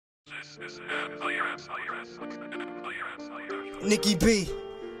Nikki B.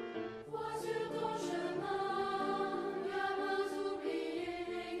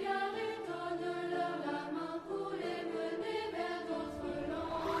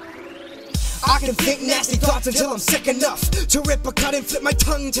 I can think nasty thoughts until I'm sick enough to rip a cut and flip my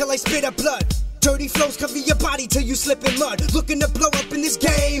tongue till I spit out blood. Dirty flows cover your body till you slip in mud. Looking to blow up in this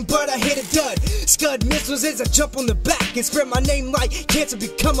game, but I hit a dud. Skud missles is a jump on the back and spread my name like cancer,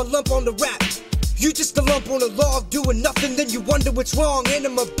 become a lump on the rap. You just a lump on a log doing nothing, then you wonder what's wrong. And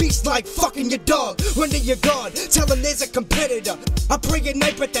I'm a beast like fucking your dog. Run to your guard, tell him there's a competitor. I pray at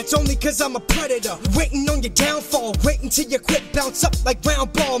night, but that's only cause I'm a predator. Waiting on your downfall, waiting till you quit. Bounce up like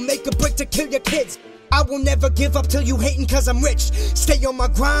roundball, make a break to kill your kids. I will never give up till you hatin' cause I'm rich. Stay on my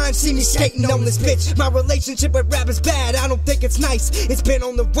grind, see me skating on this bitch. My relationship with rap is bad, I don't think it's nice. It's been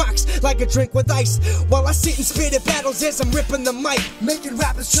on the rocks like a drink with ice. While I sit and spit at battles as I'm ripping the mic, making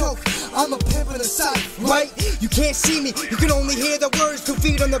rappers choke, I'm a pimp in the sight, right? You can't see me, you can only hear the words. 2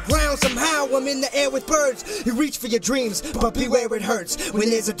 feet on the ground, somehow I'm in the air with birds. You reach for your dreams, but beware it hurts when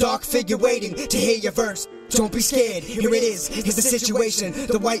there's a dark figure waiting to hear your verse. Don't be scared, here it is, here's the situation.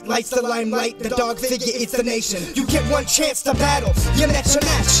 The white lights, the limelight, the dog figure, it's the nation. You get one chance to battle, you met your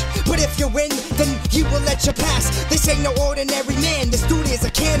match. But if you win, then he will let you pass. This ain't no ordinary man, this dude is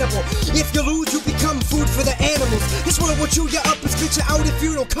a cannibal. If you lose, you become food for the animals. This world will chew you up and spit you out if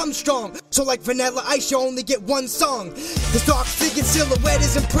you don't come strong. So like Vanilla Ice, you only get one song. This dark figured silhouette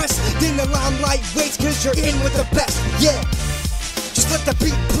is impressed, then the limelight waits cause you're in with the best. Yeah, just let the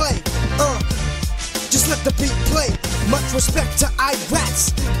beat play, just let the beat play. Much respect to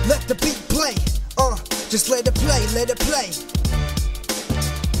iRatz. Let the beat play. Just let it play, let it play.